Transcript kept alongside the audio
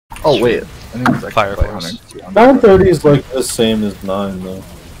Oh wait, I think it's actually Fire quite Force. 100. 9:30 is like the same as 9 though.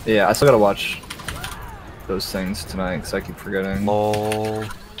 Yeah, I still gotta watch those things tonight because I keep forgetting. Lol.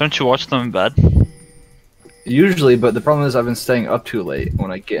 Don't you watch them in bed? Usually, but the problem is I've been staying up too late. When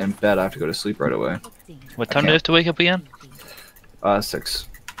I get in bed, I have to go to sleep right away. What time do you have to wake up again? 6.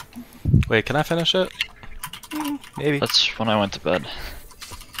 Wait, can I finish it? Maybe. That's when I went to bed.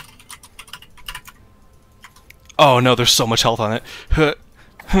 Oh no, there's so much health on it.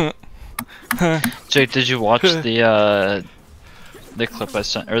 Jake, did you watch the clip I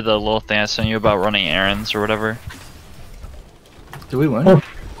sent, or the little thing I sent you about running errands or whatever? Did we win? Oh,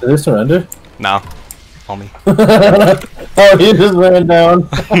 did they surrender? No. All me. Oh, he just ran down.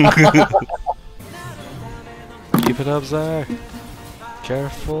 Keep it up, Zach.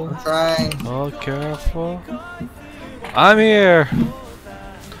 Careful. Trying. Oh, careful. I'm here.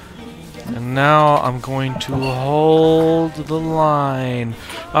 And now I'm going to hold the line.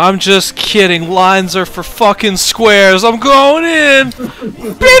 I'm just kidding. Lines are for fucking squares. I'm going in.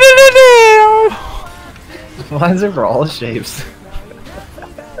 Lines are for all shapes.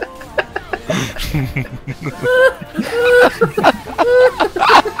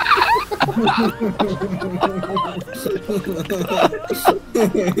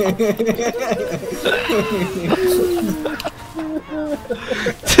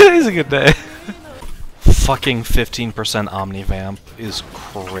 Today's a good day. Fucking 15% Omnivamp is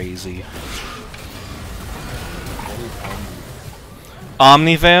crazy.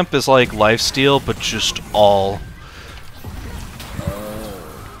 Omnivamp is like lifesteal, but just all.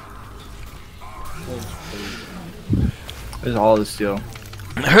 There's all the steel.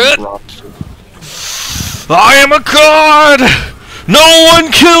 I am a god! No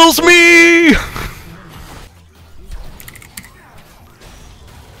one kills me!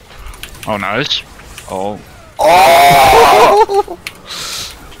 Oh, nice. Oh. Oh!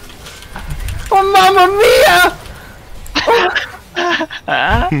 Oh, Mamma Mia!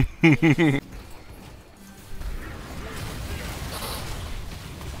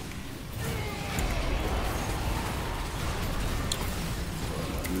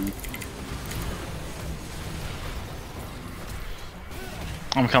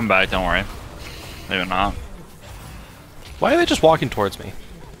 I'm coming back, don't worry. Maybe not. Why are they just walking towards me?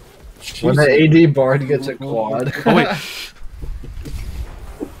 When the AD Bard gets a quad. Oh wait.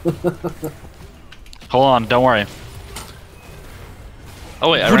 Hold on, don't worry.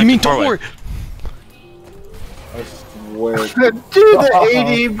 Oh wait, I What do you ran mean, too far don't away. worry? I swear. Do the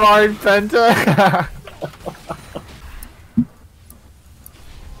AD Bard Penta!